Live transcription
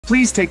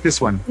Please take this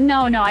one.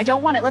 No, I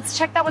don't want it. Let's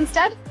check that one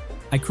instead.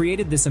 I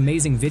created this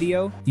amazing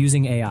video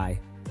using AI.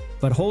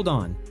 But hold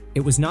on,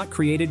 it was not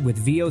created with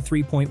Veo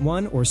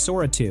 3.1 or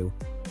Sora 2.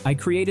 I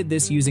created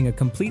this using a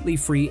completely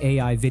free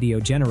AI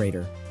video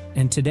generator.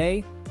 And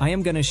today, I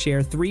am going to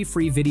share 3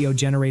 free video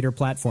generator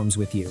platforms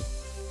with you.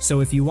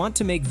 So if you want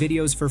to make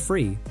videos for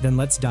free, then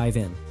let's dive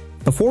in.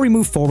 Before we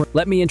move forward,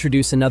 let me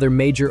introduce another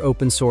major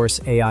open source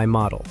AI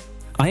model.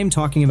 I am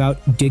talking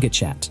about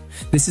GigaChat.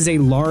 This is a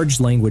large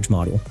language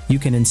model. You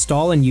can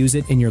install and use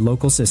it in your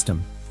local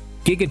system.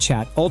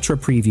 GigaChat Ultra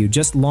Preview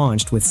just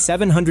launched with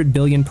 700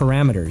 billion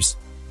parameters,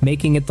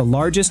 making it the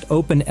largest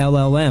open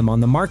LLM on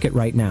the market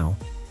right now.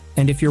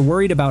 And if you're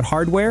worried about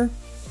hardware,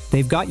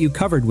 they've got you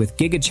covered with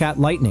GigaChat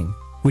Lightning,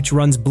 which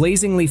runs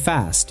blazingly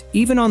fast,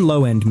 even on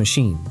low-end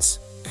machines.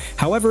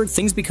 However,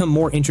 things become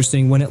more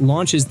interesting when it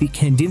launches the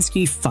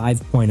Kandinsky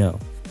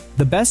 5.0,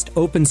 the best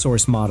open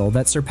source model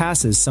that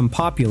surpasses some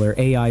popular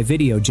AI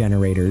video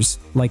generators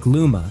like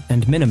Luma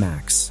and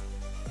Minimax.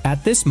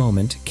 At this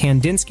moment,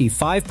 Kandinsky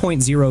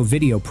 5.0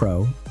 Video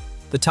Pro,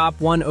 the top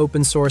 1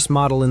 open source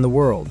model in the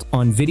world,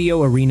 on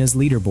Video Arena's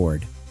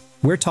leaderboard.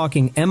 We're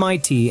talking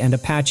MIT and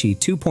Apache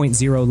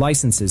 2.0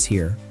 licenses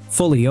here,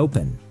 fully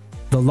open.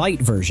 The light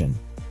version.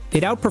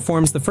 It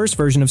outperforms the first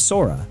version of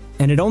Sora,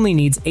 and it only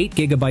needs 8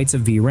 GB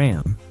of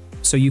VRAM,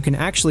 so you can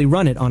actually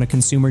run it on a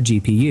consumer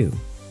GPU.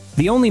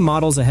 The only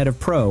models ahead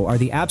of Pro are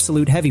the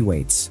absolute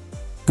heavyweights: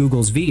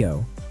 Google's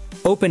Veo,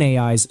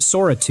 OpenAI's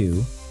Sora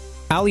 2,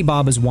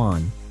 Alibaba's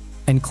Wan,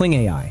 and Qwen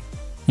AI.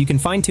 You can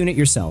fine-tune it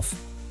yourself.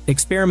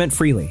 Experiment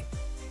freely.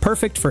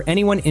 Perfect for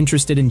anyone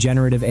interested in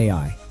generative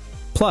AI.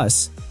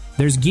 Plus,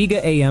 there's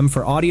GigaAM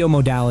for audio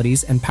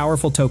modalities and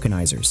powerful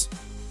tokenizers.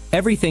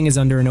 Everything is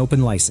under an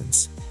open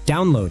license.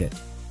 Download it.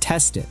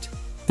 Test it.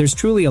 There's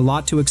truly a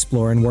lot to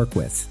explore and work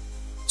with.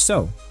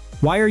 So,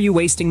 why are you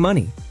wasting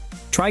money?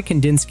 Try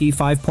Kandinsky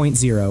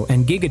 5.0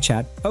 and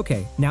GigaChat.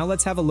 Okay, now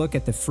let's have a look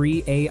at the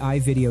free AI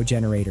video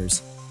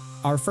generators.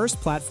 Our first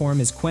platform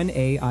is Qwen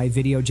AI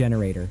Video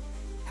Generator.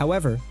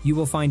 However, you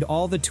will find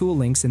all the tool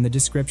links in the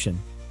description.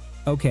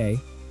 Okay,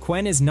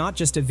 Qwen is not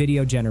just a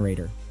video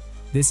generator.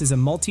 This is a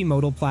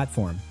multimodal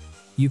platform.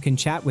 You can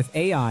chat with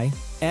AI,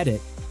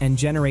 edit, and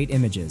generate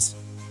images.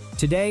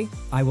 Today,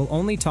 I will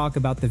only talk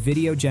about the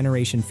video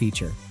generation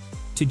feature.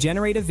 To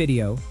generate a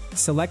video,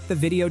 select the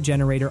video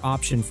generator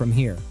option from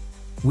here.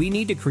 We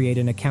need to create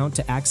an account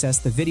to access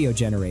the video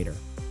generator.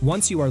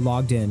 Once you are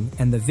logged in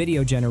and the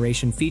video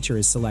generation feature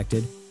is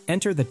selected,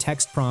 enter the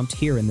text prompt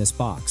here in this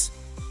box.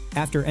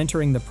 After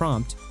entering the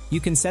prompt, you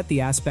can set the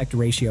aspect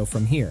ratio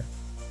from here.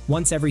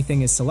 Once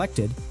everything is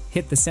selected,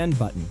 hit the send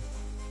button.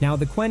 Now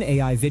the Qwen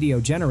AI video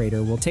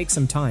generator will take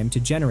some time to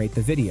generate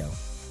the video.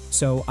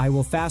 So I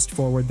will fast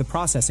forward the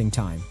processing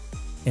time.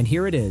 And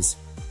here it is.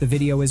 The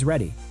video is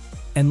ready.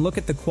 And look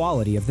at the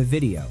quality of the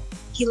video.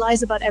 He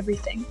lies about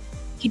everything.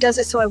 He does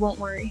it so I won't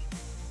worry.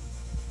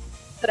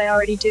 But I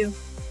already do.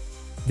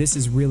 This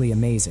is really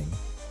amazing.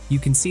 You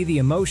can see the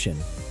emotion.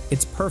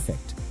 It's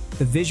perfect.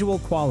 The visual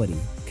quality,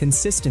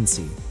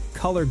 consistency,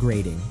 color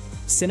grading,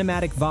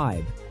 cinematic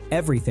vibe,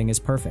 everything is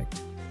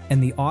perfect.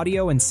 And the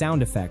audio and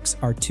sound effects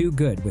are too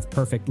good with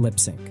perfect lip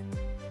sync.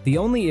 The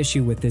only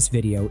issue with this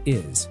video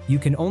is you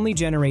can only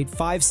generate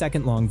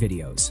 5-second long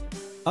videos.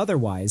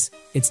 Otherwise,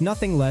 it's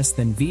nothing less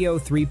than Veo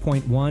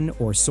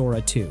 3.1 or Sora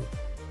 2.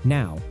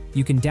 Now,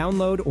 you can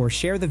download or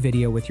share the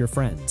video with your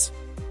friends.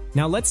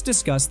 Now let's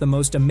discuss the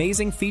most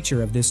amazing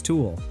feature of this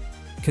tool: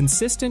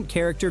 consistent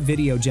character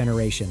video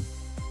generation.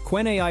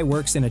 Qwen AI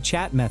works in a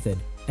chat method,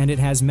 and it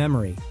has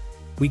memory.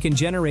 We can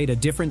generate a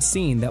different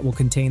scene that will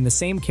contain the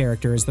same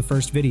character as the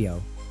first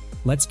video.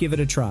 Let's give it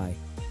a try.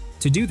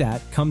 To do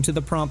that, come to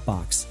the prompt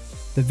box.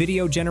 The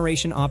video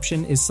generation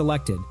option is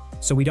selected,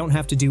 so we don't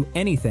have to do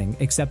anything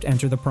except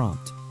enter the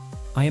prompt.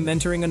 I am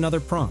entering another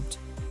prompt.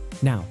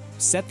 Now,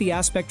 set the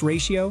aspect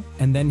ratio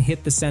and then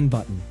hit the send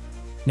button.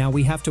 Now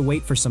we have to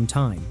wait for some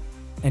time.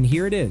 And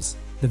here it is.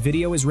 The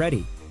video is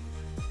ready.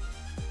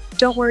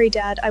 Don't worry,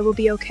 Dad. I will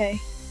be okay.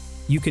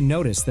 You can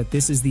notice that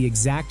this is the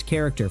exact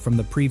character from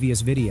the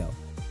previous video.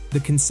 The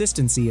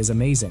consistency is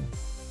amazing.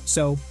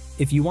 So,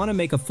 if you want to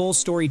make a full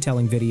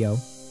storytelling video,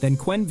 then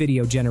Qwen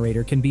Video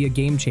Generator can be a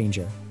game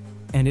changer.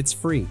 And it's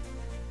free.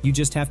 You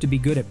just have to be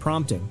good at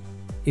prompting.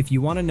 If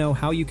you want to know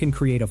how you can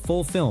create a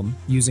full film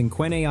using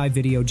Qwen AI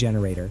Video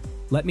Generator,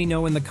 let me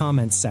know in the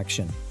comments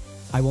section.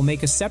 I will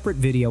make a separate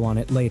video on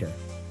it later.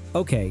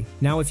 Okay,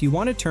 now if you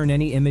want to turn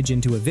any image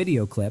into a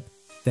video clip,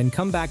 then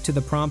come back to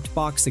the prompt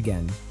box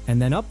again,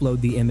 and then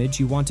upload the image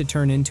you want to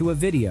turn into a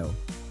video.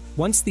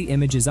 Once the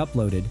image is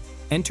uploaded,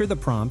 enter the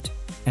prompt,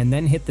 and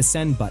then hit the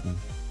send button.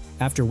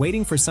 After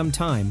waiting for some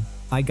time,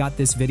 I got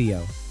this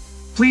video.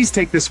 Please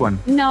take this one.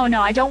 No,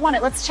 I don't want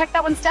it. Let's check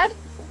that one instead.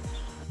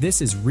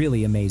 This is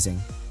really amazing.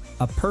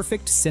 A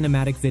perfect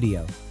cinematic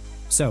video.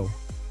 So,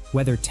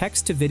 whether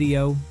text to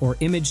video or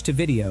image to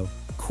video,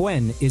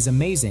 Qwen is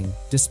amazing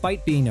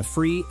despite being a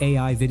free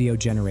AI video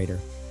generator.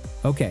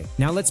 Okay,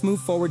 now let's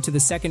move forward to the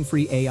second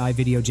free AI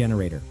video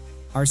generator.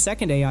 Our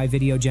second AI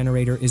video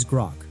generator is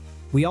Grok.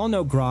 We all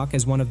know Grok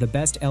as one of the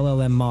best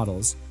LLM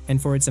models,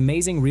 and for its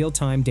amazing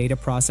real-time data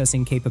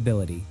processing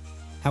capability.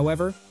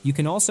 However, you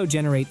can also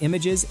generate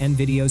images and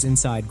videos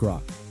inside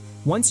Grok.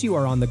 Once you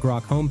are on the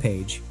Grok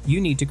homepage,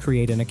 you need to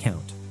create an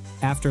account.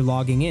 After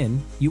logging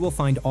in, you will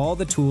find all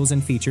the tools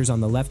and features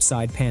on the left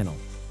side panel.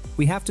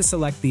 We have to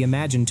select the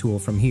Imagine tool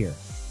from here.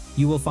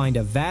 You will find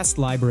a vast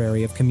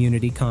library of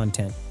community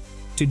content.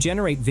 To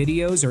generate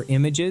videos or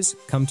images,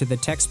 come to the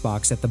text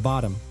box at the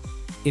bottom.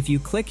 If you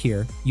click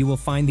here, you will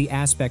find the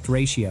aspect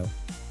ratio.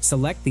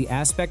 Select the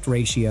aspect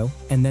ratio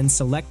and then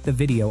select the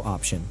video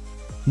option.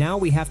 Now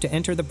we have to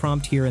enter the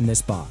prompt here in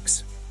this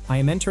box. I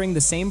am entering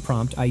the same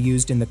prompt I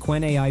used in the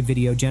Qwen AI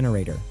video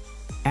generator.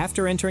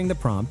 After entering the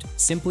prompt,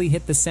 simply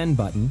hit the send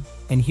button,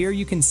 and here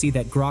you can see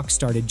that Grok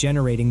started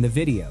generating the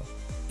video.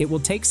 It will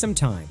take some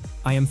time.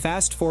 I am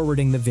fast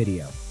forwarding the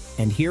video,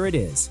 and here it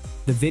is.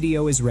 The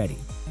video is ready.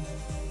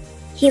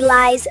 He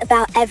lies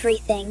about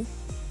everything.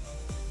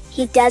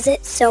 He does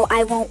it so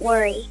I won't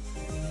worry.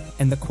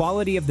 And the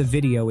quality of the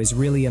video is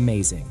really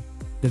amazing.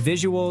 The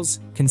visuals,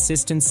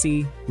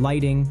 consistency,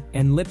 lighting,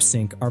 and lip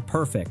sync are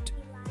perfect.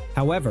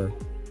 However,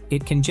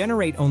 it can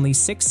generate only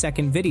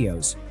 6-second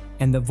videos,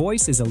 and the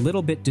voice is a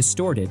little bit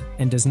distorted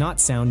and does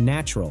not sound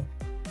natural.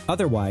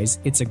 Otherwise,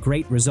 it's a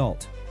great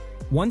result.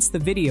 Once the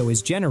video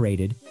is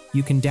generated,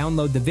 you can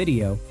download the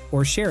video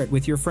or share it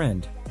with your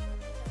friend.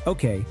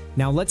 Okay,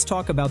 now let's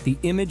talk about the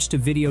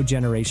image-to-video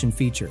generation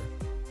feature.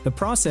 The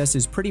process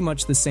is pretty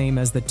much the same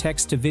as the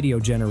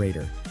text-to-video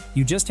generator.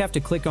 You just have to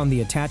click on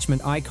the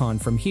attachment icon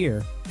from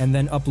here and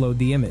then upload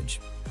the image.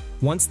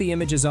 Once the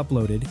image is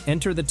uploaded,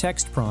 enter the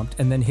text prompt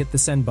and then hit the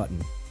send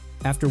button.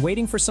 After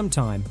waiting for some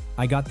time,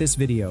 I got this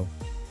video.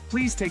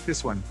 Please take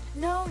this one.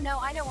 No,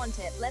 I don't want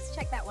it. Let's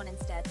check that one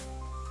instead.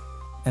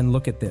 And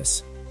look at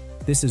this.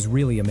 This is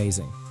really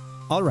amazing.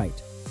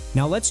 Alright,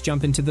 now let's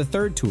jump into the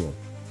third tool.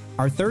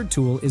 Our third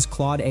tool is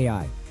Claude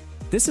AI.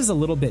 This is a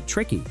little bit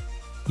tricky.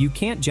 You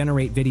can't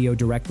generate video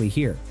directly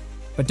here,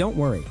 but don't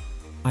worry.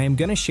 I am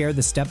going to share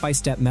the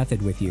step-by-step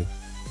method with you.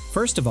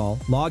 First of all,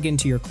 log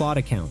into your Claude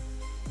account.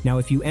 Now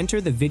if you enter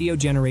the video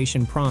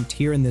generation prompt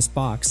here in this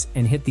box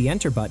and hit the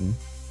enter button,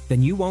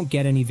 then you won't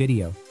get any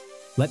video.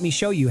 Let me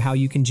show you how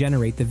you can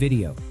generate the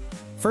video.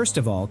 First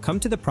of all, come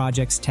to the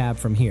Projects tab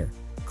from here.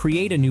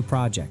 Create a new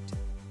project.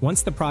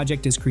 Once the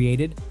project is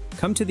created,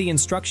 come to the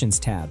Instructions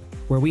tab,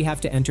 where we have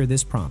to enter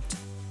this prompt.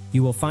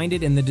 You will find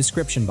it in the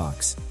description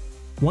box.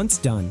 Once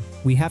done,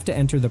 we have to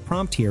enter the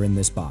prompt here in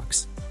this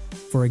box.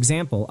 For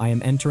example, I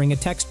am entering a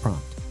text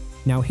prompt.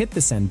 Now hit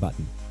the send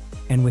button,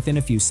 and within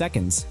a few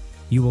seconds,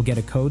 you will get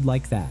a code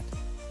like that.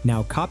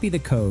 Now copy the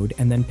code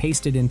and then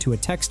paste it into a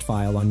text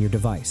file on your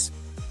device.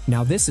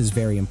 Now this is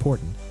very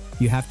important.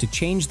 You have to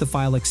change the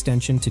file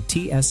extension to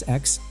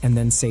TSX and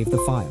then save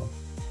the file.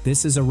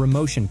 This is a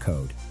Remotion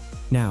code.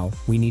 Now,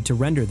 we need to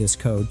render this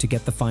code to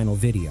get the final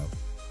video.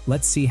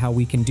 Let's see how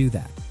we can do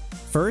that.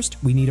 First,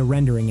 we need a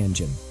rendering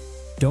engine.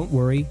 Don't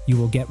worry, you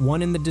will get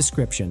one in the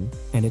description,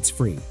 and it's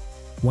free.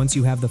 Once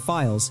you have the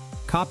files,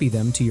 copy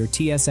them to your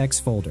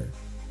TSX folder.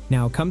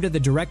 Now come to the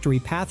Directory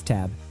Path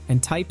tab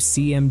and type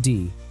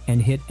CMD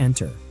and hit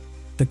Enter.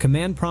 The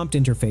command prompt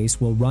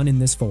interface will run in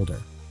this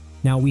folder.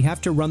 Now we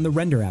have to run the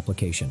render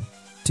application.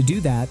 To do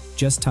that,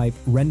 just type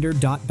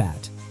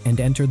render.bat and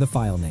enter the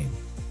file name.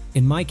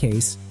 In my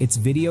case, it's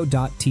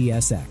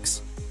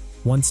video.tsx.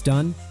 Once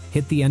done,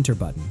 hit the Enter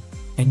button,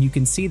 and you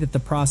can see that the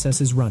process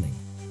is running,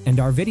 and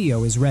our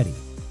video is ready.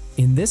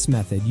 In this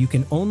method, you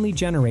can only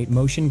generate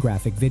motion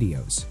graphic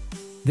videos.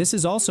 This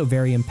is also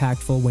very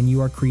impactful when you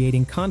are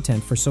creating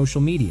content for social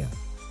media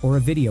or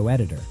a video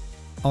editor.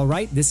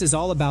 Alright, this is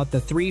all about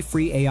the 3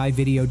 free AI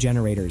video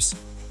generators.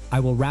 I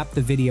will wrap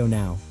the video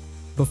now.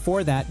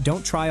 Before that,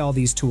 don't try all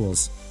these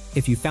tools.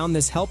 If you found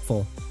this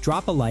helpful,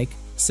 drop a like,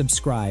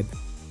 subscribe.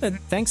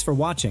 Thanks for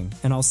watching,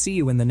 and I'll see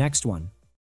you in the next one.